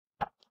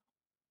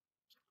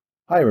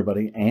Hi,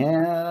 everybody,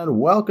 and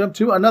welcome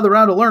to another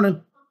round of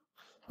learning.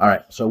 All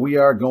right, so we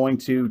are going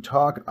to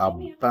talk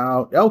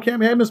about Cam.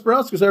 Hey, Miss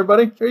Browskis,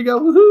 everybody. Here you go.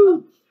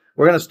 Woohoo!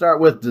 We're going to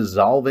start with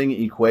dissolving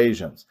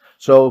equations.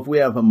 So if we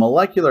have a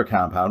molecular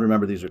compound,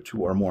 remember these are two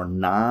or more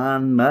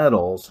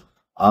nonmetals,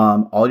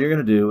 all you're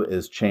going to do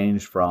is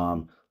change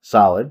from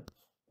solid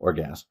or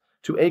gas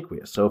to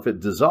aqueous. So if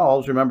it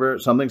dissolves, remember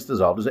something's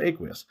dissolved is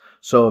aqueous.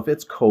 So if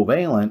it's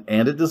covalent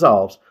and it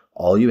dissolves,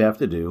 all you have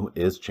to do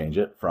is change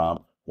it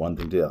from one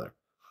thing to the other.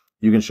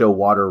 You can show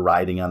water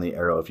riding on the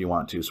arrow if you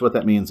want to. So what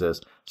that means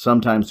is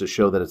sometimes to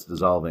show that it's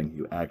dissolving,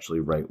 you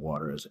actually write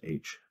water as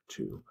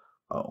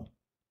H2O.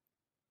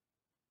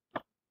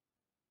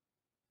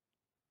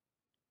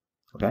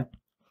 Okay?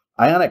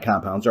 Ionic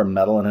compounds are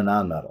metal and a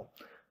nonmetal.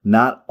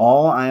 Not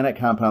all ionic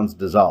compounds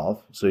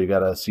dissolve, so you got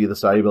to see the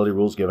solubility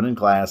rules given in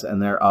class,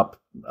 and they're up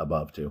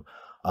above too.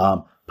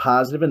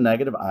 Positive and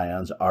negative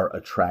ions are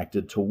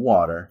attracted to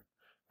water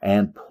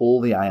and pull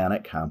the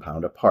ionic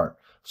compound apart.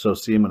 So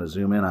see, I'm going to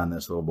zoom in on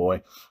this little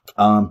boy.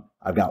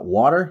 I've got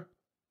water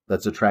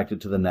that's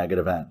attracted to the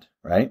negative end,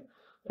 right?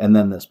 And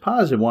then this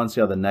positive one,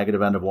 see how the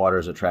negative end of water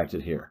is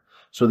attracted here.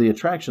 So the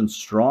attraction's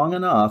strong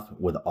enough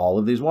with all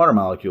of these water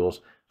molecules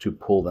to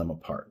pull them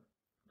apart,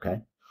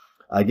 okay?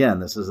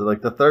 Again, this is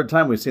like the third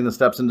time we've seen the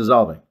steps in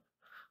dissolving.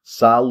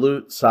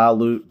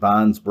 Solute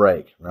bonds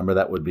break. Remember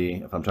that would be,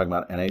 if I'm talking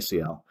about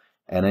NaCl,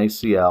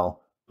 NaCl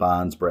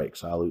bonds break,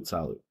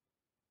 solute.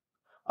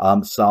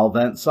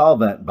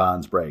 Solvent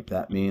bonds break.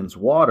 That means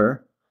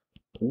water,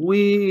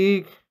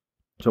 weak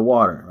to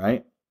water,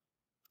 right?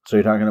 So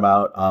you're talking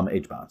about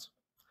H bonds.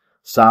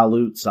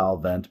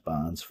 Solvent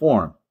bonds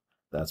form.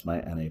 That's my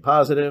Na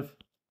positive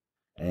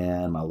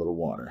and my little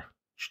water.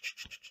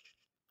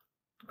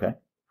 Okay.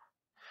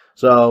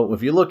 So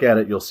if you look at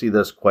it, you'll see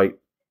this quite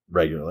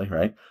regularly,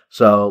 right?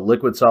 So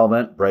liquid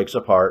solvent breaks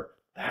apart.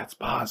 That's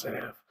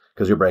positive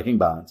because you're breaking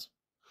bonds.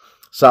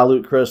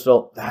 Solute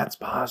crystal, that's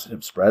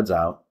positive, spreads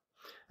out.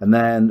 And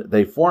then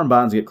they form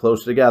bonds, get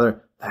closer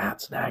together.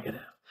 That's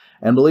negative.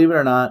 And believe it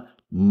or not,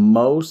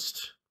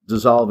 most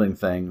dissolving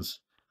things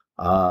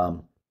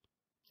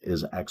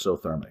is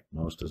exothermic.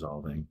 Most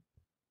dissolving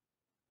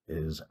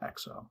is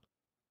exo.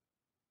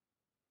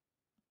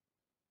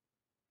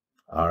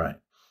 All right.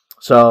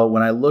 So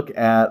when I look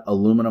at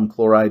aluminum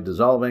chloride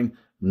dissolving,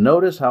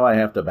 notice how I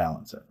have to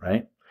balance it,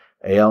 right?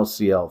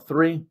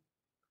 AlCl3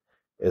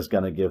 is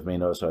going to give me,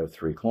 notice I have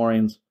three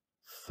chlorines,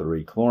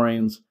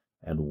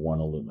 and one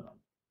aluminum.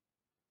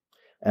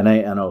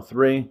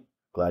 NaNO3,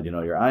 glad you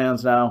know your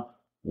ions now,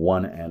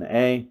 one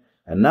Na,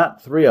 and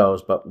not three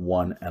O's, but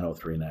one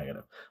NO3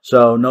 negative.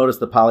 So notice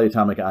the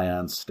polyatomic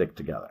ions stick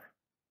together.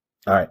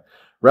 All right,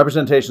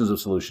 representations of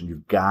solution.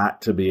 You've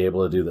got to be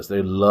able to do this.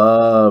 They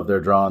love their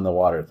drawing the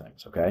water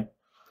things, okay?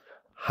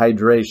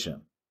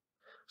 Hydration.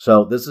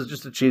 So this is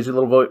just a cheesy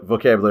little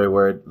vocabulary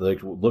word.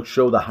 Look,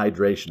 show the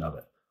hydration of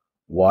it.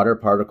 Water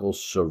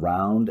particles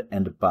surround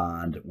and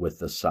bond with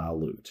the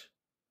solute,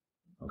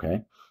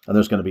 okay? And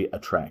there's going to be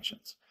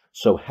attractions.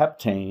 So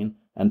heptane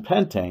and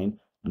pentane,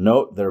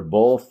 note they're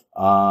both,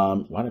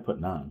 why did I put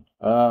non?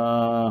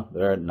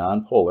 They're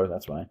nonpolar,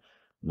 that's why,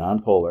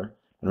 nonpolar.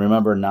 And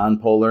remember,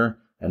 nonpolar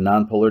and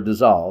nonpolar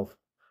dissolve,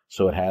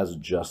 so it has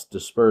just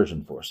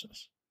dispersion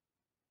forces.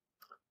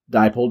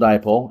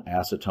 Dipole,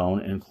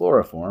 acetone and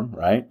chloroform,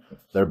 right?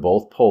 They're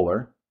both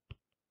polar,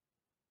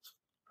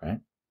 right?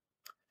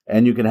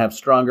 And you can have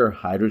stronger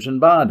hydrogen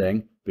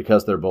bonding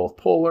because they're both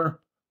polar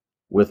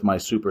with my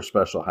super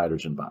special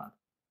hydrogen bond,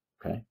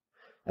 okay?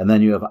 And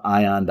then you have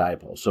ion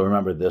dipole. So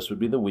remember, this would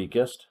be the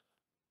weakest,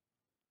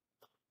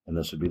 and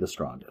this would be the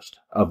strongest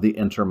of the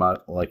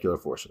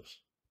intermolecular forces.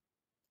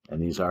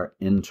 And these are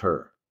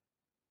inter,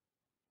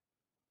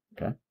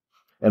 okay?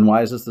 And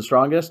why is this the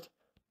strongest?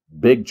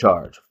 Big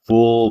charge,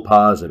 full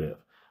positive,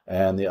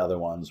 and the other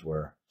ones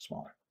were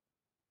smaller.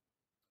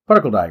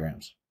 Particle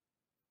diagrams.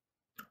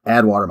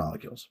 Add water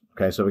molecules,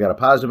 okay? So we got a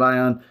positive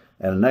ion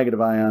and a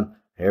negative ion.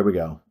 Here we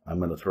go. I'm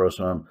going to throw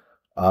some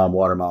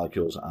water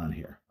molecules on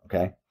here,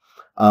 okay?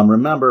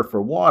 Remember,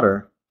 for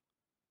water,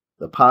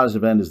 the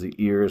positive end is the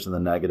ears and the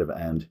negative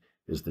end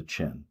is the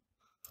chin.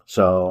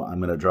 So I'm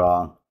going to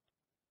draw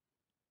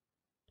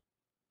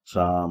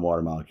some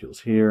water molecules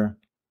here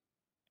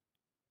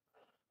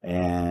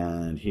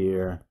and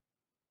here.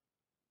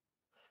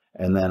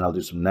 And then I'll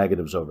do some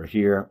negatives over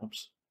here.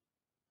 Oops.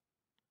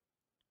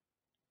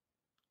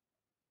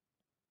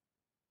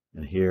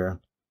 And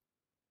here.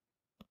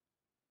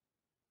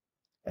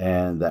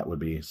 And that would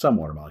be some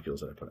water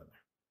molecules that I put in there.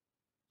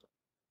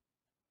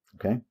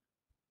 Okay.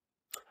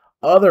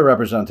 Other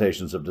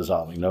representations of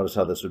dissolving. Notice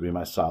how this would be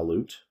my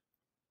solute.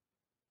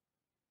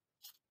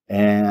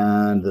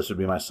 And this would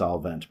be my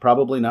solvent.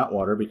 Probably not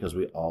water because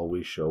we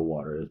always show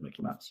water as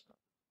Mickey Mouse.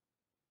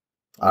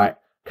 All right.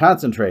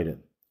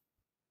 Concentrated.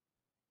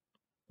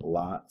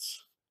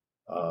 Lots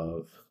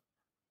of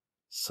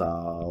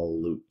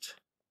solute.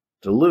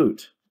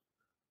 Dilute.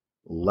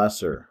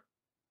 Lesser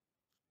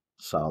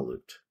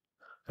solute.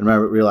 And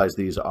remember, realize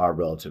these are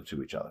relative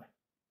to each other.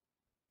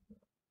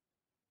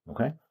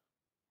 Okay?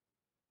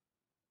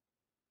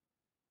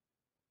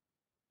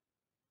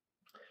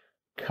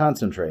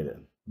 concentrated,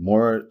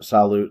 more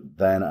solute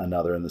than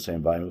another in the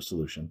same volume of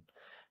solution,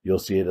 you'll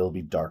see it'll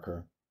be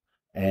darker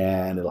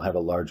and it'll have a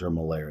larger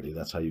molarity.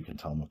 That's how you can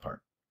tell them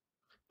apart.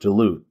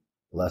 Dilute,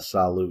 less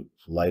solute,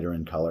 lighter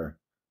in color,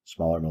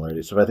 smaller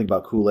molarity. So if I think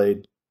about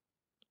Kool-Aid,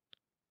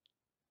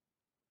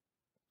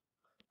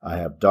 I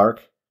have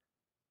dark,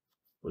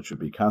 which would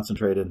be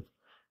concentrated,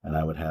 and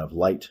I would have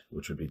light,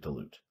 which would be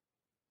dilute.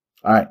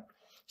 All right,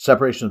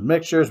 separation of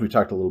mixtures, we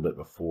talked a little bit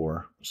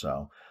before.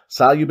 So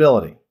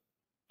solubility.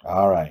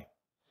 All right,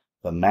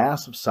 the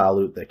mass of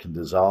solute that can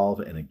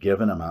dissolve in a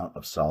given amount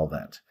of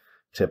solvent,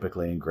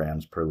 typically in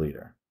grams per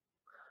liter.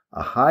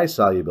 A high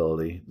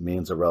solubility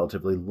means a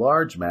relatively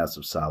large mass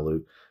of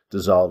solute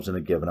dissolves in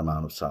a given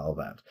amount of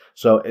solvent.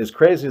 So as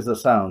crazy as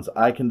this sounds,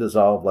 I can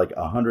dissolve like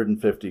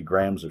 150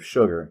 grams of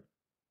sugar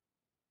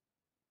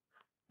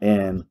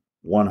in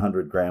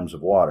 100 grams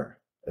of water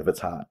if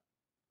it's hot.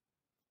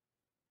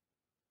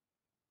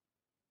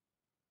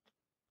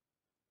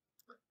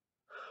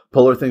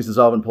 Polar things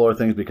dissolve in polar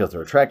things because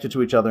they're attracted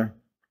to each other.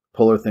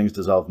 Polar things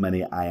dissolve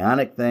many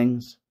ionic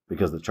things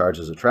because the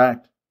charges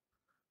attract.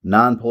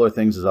 Nonpolar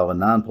things dissolve in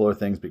nonpolar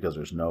things because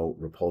there's no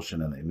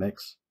repulsion and they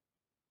mix.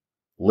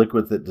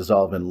 Liquids that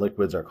dissolve in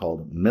liquids are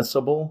called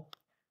miscible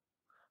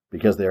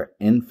because they're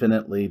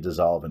infinitely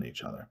dissolve in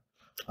each other.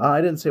 I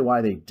didn't say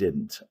why they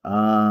didn't.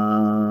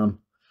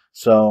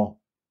 So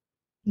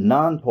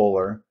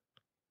nonpolar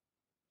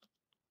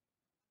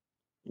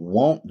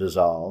won't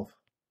dissolve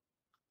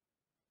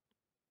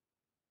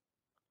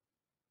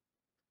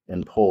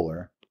in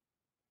polar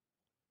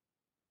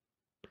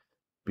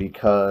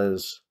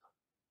because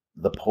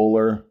the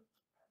polar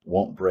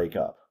won't break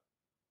up.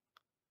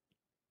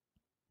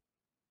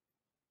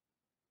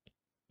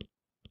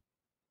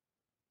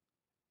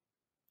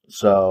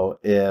 So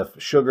if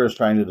sugar is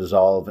trying to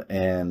dissolve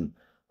in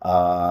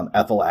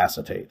ethyl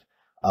acetate,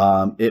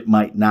 it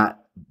might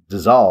not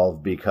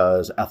dissolve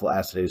because ethyl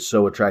acetate is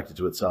so attracted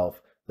to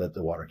itself that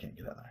the water can't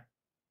get in there.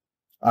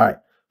 All right,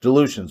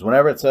 dilutions.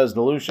 Whenever it says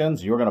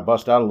dilutions, you're going to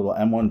bust out a little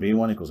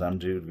M1V1 equals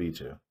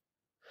M2V2.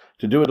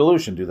 To do a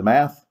dilution, do the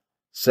math.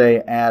 Say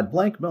add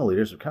blank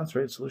milliliters of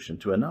concentrated solution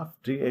to enough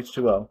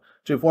DH2O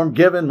to form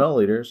given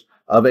milliliters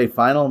of a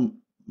final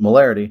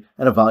molarity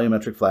in a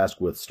volumetric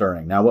flask with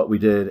stirring. Now what we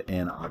did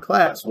in our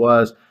class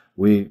was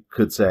we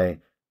could say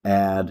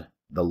add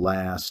the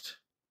last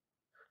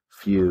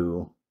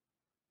few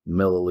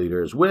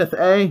milliliters with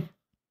a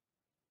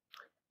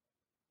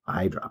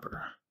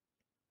eyedropper.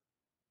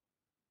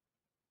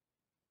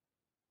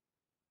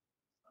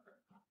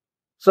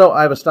 So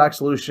I have a stock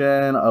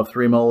solution of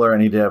 3 molar. I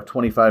need to have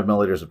 25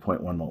 milliliters of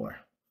 0.1 molar.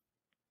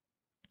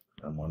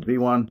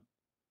 M1V1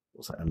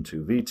 equals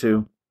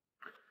M2V2.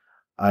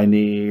 I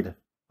need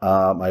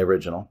my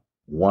original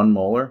 1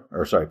 molar,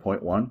 or sorry,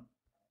 0.1.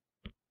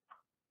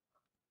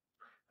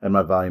 And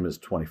my volume is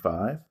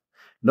 25.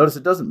 Notice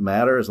it doesn't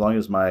matter as long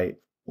as my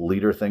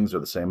liter things are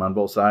the same on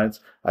both sides.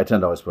 I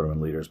tend to always put them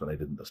in liters, but I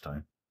didn't this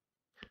time.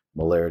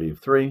 Molarity of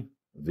 3,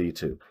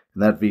 V2. And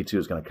that V2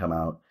 is going to come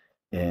out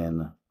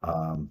in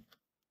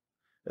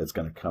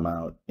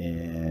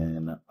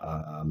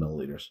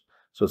milliliters.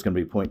 So it's going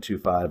to be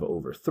 0.25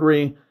 over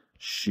 3.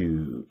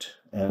 Shoot.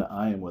 And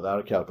I am without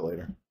a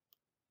calculator.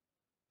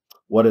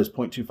 What is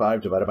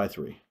 0.25 divided by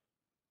 3?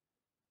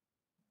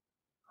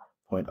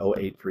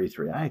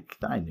 0.0833.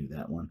 I knew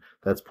that one.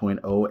 That's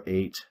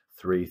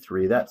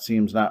 0.0833. That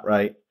seems not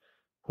right.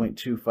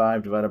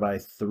 0.25 divided by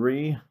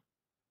 3.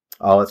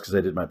 Oh, that's because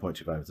I did my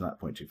 0.25. It's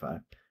not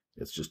 0.25.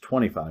 It's just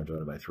 25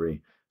 divided by 3.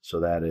 So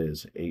that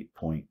is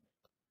 8.33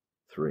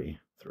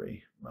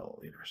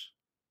 milliliters.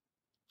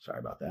 Sorry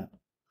about that.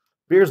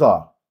 Beer's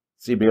Law.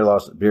 See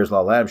Beer's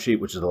Law lab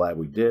sheet, which is the lab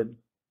we did.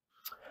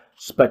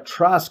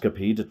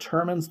 Spectroscopy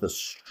determines the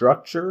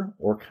structure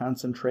or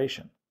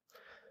concentration.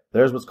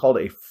 There's what's called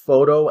a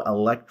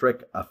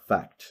photoelectric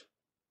effect.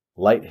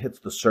 Light hits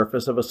the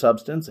surface of a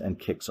substance and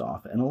kicks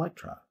off an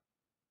electron.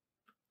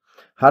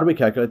 How do we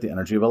calculate the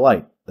energy of a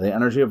light? The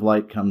energy of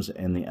light comes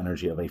in the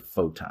energy of a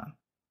photon.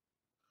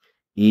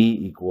 E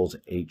equals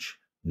h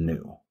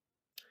nu.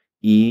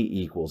 E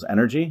equals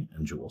energy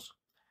in joules.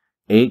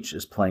 H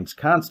is Planck's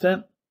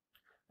constant,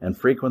 and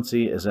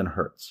frequency is in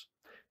hertz.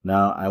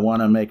 Now, I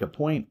want to make a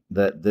point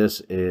that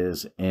this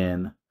is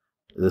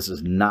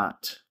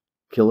not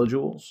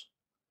kilojoules.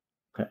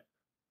 Okay.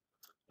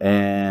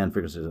 And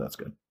frequency, that's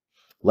good.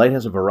 Light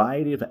has a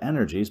variety of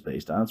energies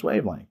based on its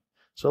wavelength.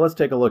 So let's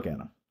take a look at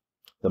them.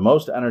 The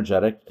most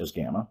energetic is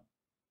gamma.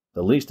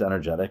 The least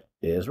energetic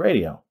is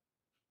radio.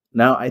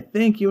 Now, I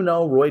think you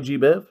know Roy G.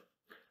 Biv.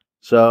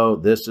 So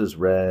this is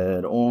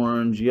red,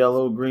 orange,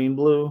 yellow, green,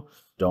 blue.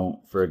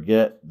 Don't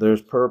forget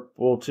there's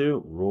purple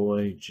too.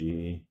 Roy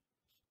G.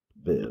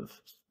 Biv.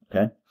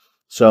 Okay.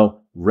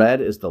 So red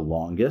is the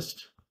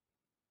longest,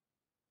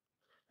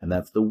 and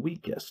that's the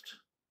weakest.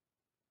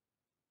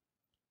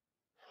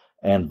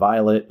 And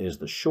violet is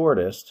the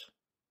shortest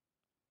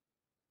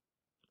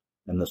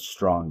and the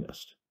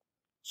strongest.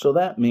 So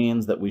that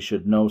means that we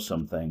should know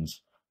some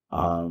things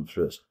for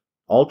this.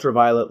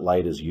 Ultraviolet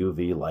light is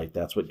UV light.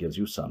 That's what gives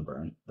you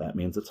sunburn. That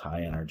means it's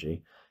high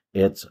energy.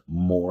 It's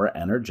more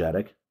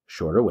energetic,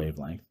 shorter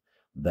wavelength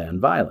than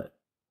violet.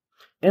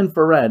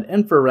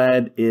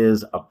 Infrared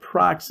is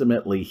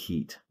approximately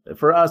heat.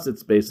 For us,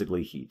 it's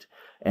basically heat.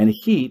 And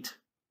heat,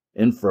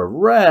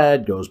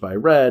 infrared, goes by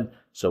red,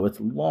 so it's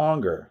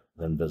longer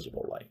than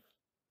visible light.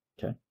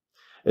 Okay?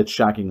 It's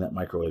shocking that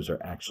microwaves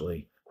are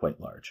actually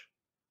quite large.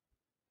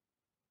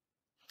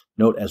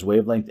 Note, as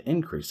wavelength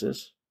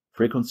increases,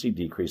 frequency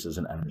decreases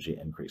and energy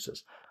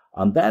increases.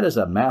 That is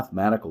a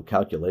mathematical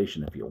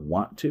calculation if you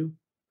want to.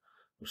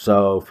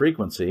 So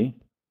frequency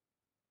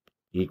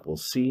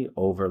equals C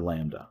over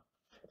lambda.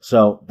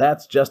 So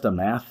that's just a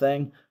math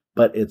thing,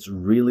 but it's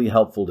really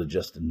helpful to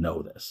just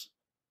know this.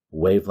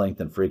 Wavelength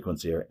and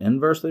frequency are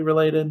inversely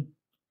related.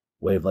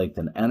 Wavelength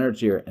and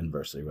energy are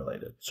inversely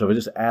related. So if we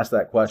just ask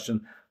that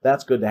question,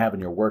 that's good to have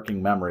in your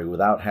working memory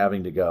without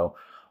having to go,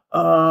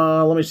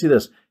 let me see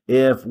this.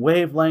 If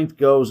wavelength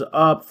goes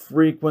up,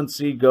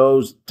 frequency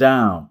goes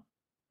down.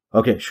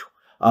 Okay.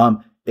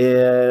 So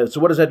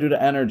what does that do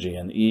to energy?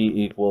 And E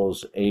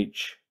equals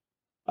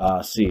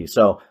HC.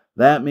 So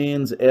that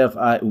means if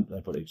I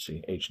put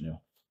HC, H new.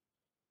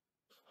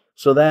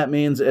 So that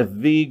means if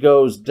V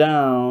goes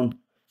down,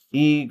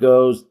 E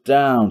goes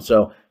down.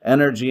 So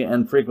energy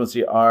and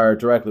frequency are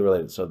directly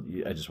related. So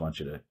I just want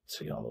you to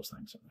see all those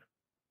things in there.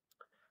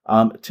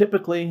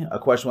 Typically, a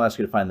question will ask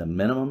you to find the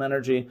minimum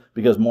energy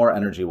because more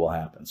energy will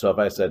happen. So if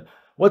I said,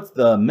 what's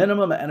the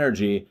minimum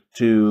energy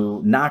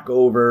to knock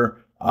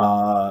over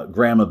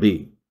grandma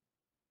B?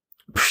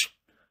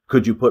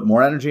 Could you put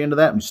more energy into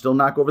that and still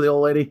knock over the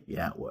old lady?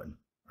 Yeah, it would,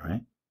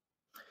 right?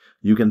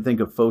 You can think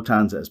of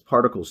photons as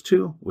particles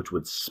too, which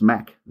would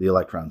smack the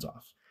electrons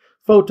off.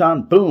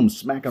 Photon, boom,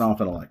 smacking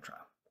off an electron.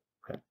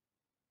 Okay.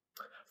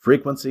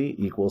 Frequency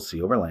equals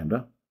C over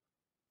lambda.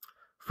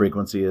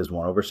 Frequency is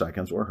 1 over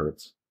seconds or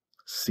hertz.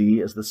 C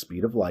is the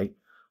speed of light,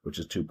 which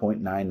is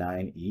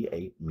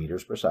 2.99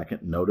 meters per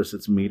second. Notice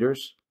it's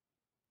meters.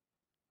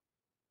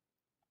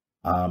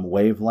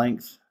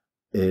 Wavelength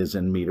is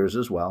in meters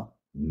as well.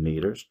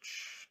 Meters.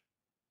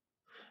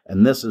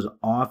 And this is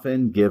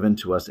often given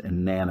to us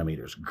in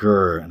nanometers.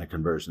 And a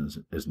conversion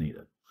is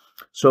needed.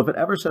 So if it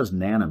ever says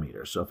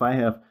nanometers, so if I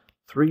have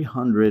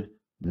 300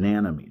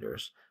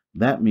 nanometers,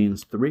 that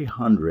means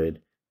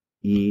 300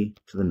 e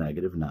to the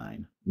negative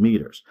 9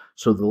 meters.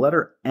 So the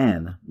letter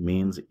N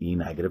means e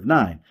negative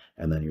 9,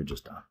 and then you're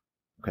just done.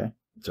 Okay?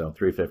 So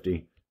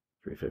 350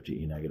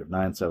 e negative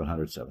 9,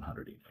 700 e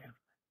negative 9.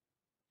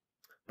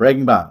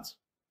 Breaking bonds.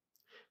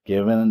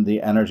 Given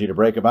the energy to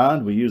break a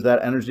bond, we use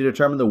that energy to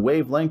determine the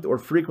wavelength or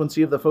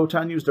frequency of the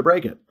photon used to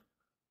break it.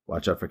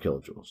 Watch out for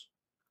kilojoules.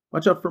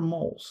 Watch out for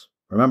moles.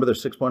 Remember,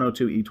 there's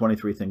 6.02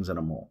 E23 things in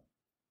a mole.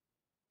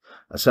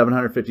 A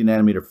 750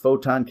 nanometer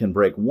photon can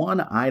break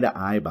one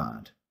eye-to-eye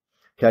bond.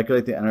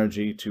 Calculate the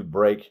energy to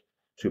break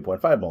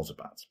 2.5 moles of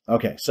bonds.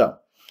 Okay, so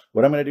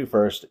what I'm going to do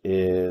first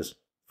is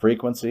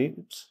frequency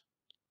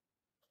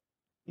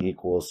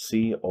equals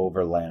C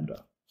over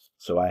lambda.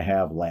 So I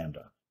have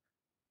lambda.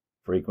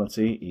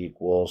 Frequency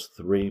equals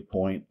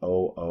 3.00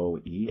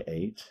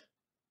 E8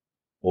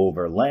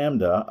 over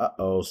lambda,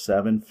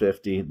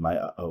 750,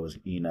 my is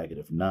E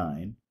negative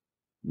 9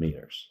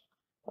 meters.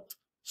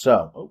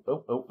 So,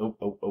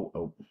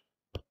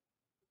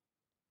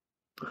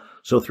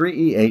 So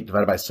 3E8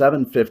 divided by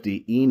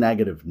 750 E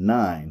negative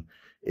 9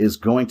 is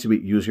going to be,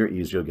 use your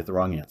E's, you'll get the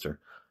wrong answer,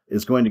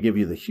 is going to give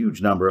you the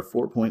huge number of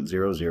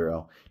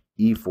 4.00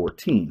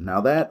 E14.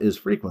 Now that is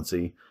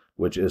frequency,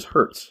 which is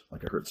hertz,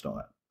 like a hertz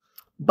donut.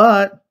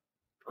 But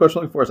the question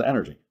we're looking for is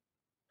energy.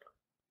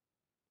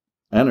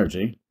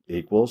 Energy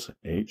equals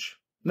H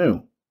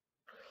nu.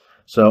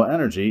 So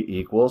energy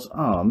equals,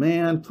 oh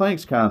man,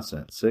 Planck's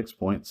constant,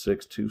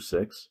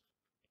 6.626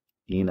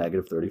 E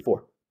negative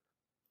 34.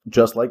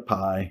 Just like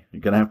pi,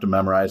 you're going to have to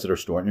memorize it or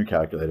store it in your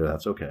calculator.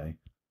 That's okay.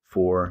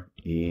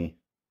 4E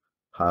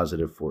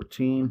positive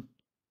 14.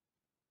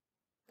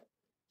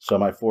 So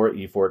my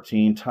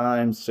 4E14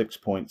 times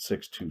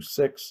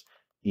 6.626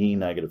 E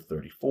negative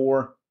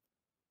 34.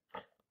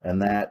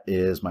 And that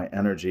is, my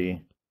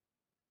energy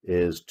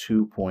is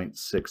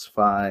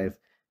 2.65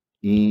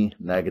 E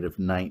negative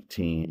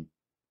 19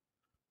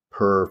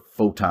 per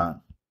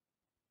photon.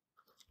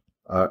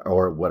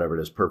 Or whatever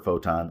it is, per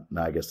photon.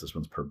 Now, I guess this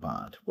one's per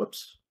bond.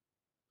 Whoops.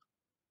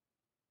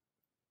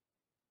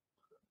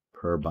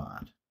 Per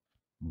bond.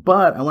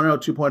 But I want to know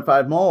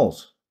 2.5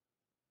 moles.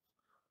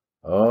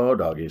 Oh,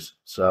 doggies.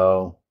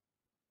 So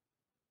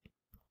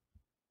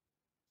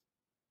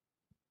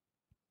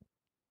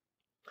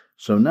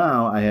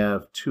now I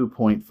have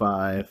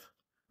 2.5.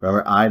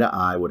 Remember, eye to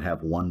eye would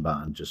have one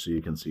bond, just so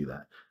you can see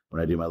that.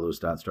 When I do my Lewis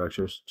dot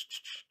structures.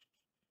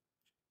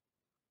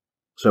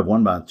 So I have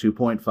one bond,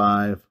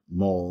 2.5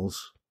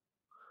 moles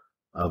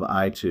of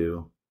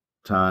I2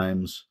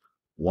 times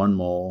 1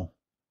 mole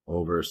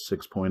over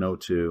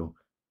 6.02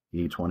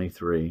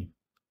 E23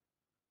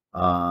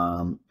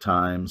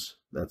 times,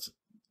 that's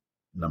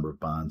number of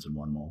bonds in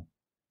 1 mole,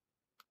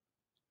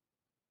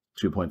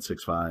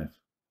 2.65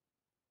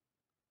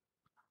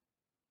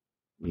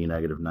 E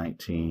negative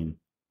 19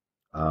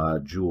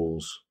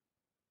 joules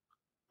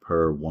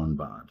per one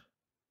bond.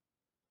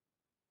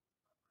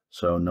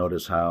 So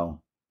notice how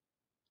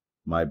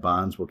my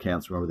bonds will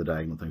cancel. Remember, the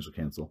diagonal things will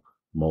cancel.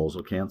 Moles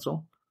will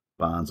cancel.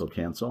 Bonds will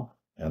cancel.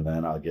 And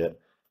then I'll get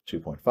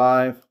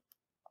 2.5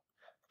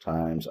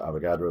 times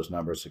Avogadro's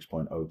number,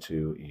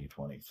 6.02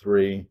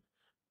 E23,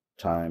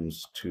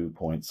 times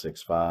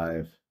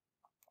 2.65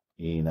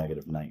 E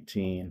negative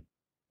 19.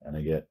 And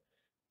I get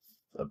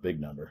a big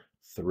number,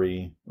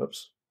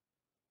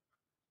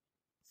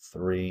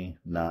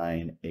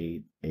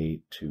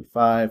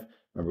 3988825.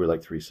 Remember, we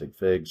like 3 sig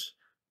figs.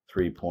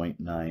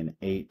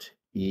 3.98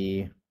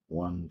 E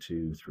 1,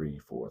 2, 3,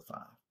 4, 5.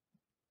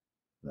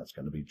 That's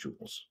going to be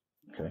joules.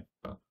 Okay.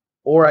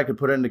 Or I could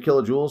put it into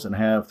kilojoules and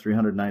have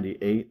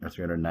 398 or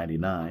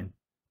 399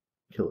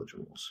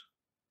 kilojoules.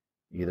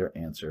 Either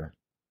answer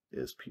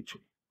is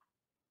peachy.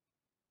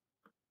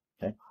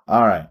 Okay.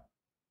 All right.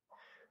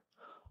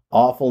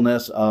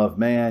 Awfulness of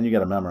man, you got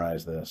to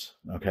memorize this.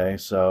 Okay.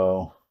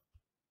 So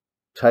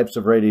types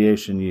of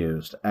radiation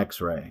used.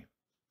 X-ray.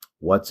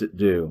 What's it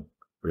do?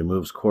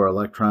 Removes core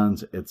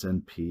electrons. It's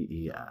in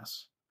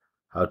PES.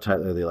 How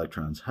tightly are the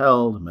electrons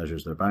held?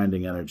 Measures their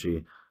binding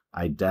energy.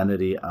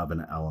 Identity of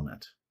an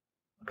element.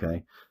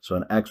 Okay, so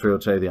an X-ray will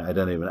tell you the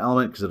identity of an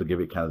element because it'll give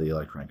you kind of the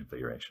electron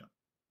configuration.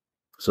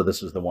 So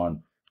this is the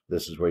one.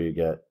 This is where you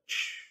get,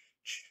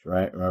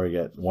 right? Remember, you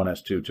get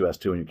 1s2,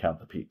 2s2, and you count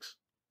the peaks.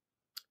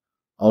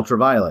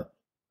 Ultraviolet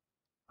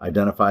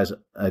identifies,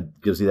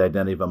 gives you the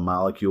identity of a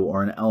molecule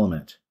or an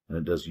element. And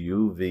it does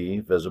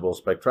UV visible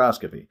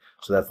spectroscopy.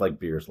 So that's like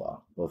Beer's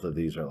law. Both of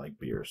these are like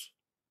Beer's.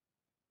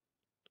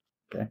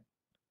 Okay.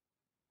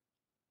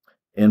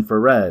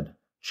 Infrared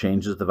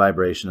changes the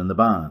vibration in the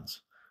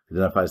bonds.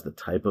 Identifies the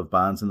type of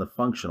bonds in the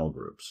functional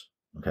groups.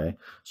 Okay.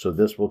 So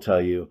this will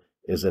tell you,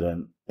 is it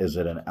an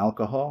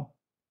alcohol,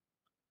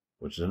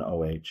 which is an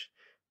OH?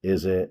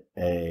 Is it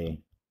a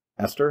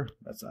ester?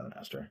 That's not an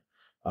ester.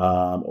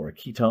 Or a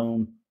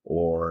ketone,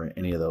 or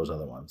any of those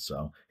other ones.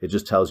 So it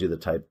just tells you the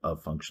type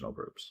of functional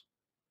groups.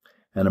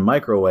 And a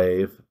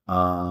microwave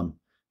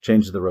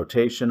changes the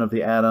rotation of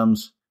the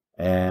atoms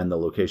and the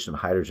location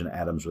of hydrogen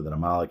atoms within a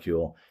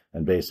molecule.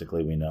 And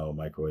basically, we know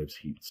microwaves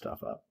heat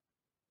stuff up.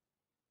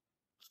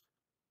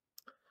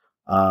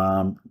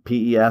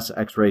 PES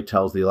X-ray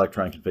tells the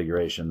electron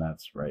configuration.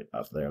 That's right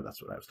up there.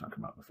 That's what I was talking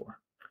about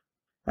before.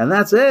 And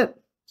that's it.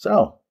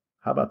 So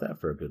how about that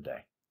for a good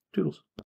day? Toodles.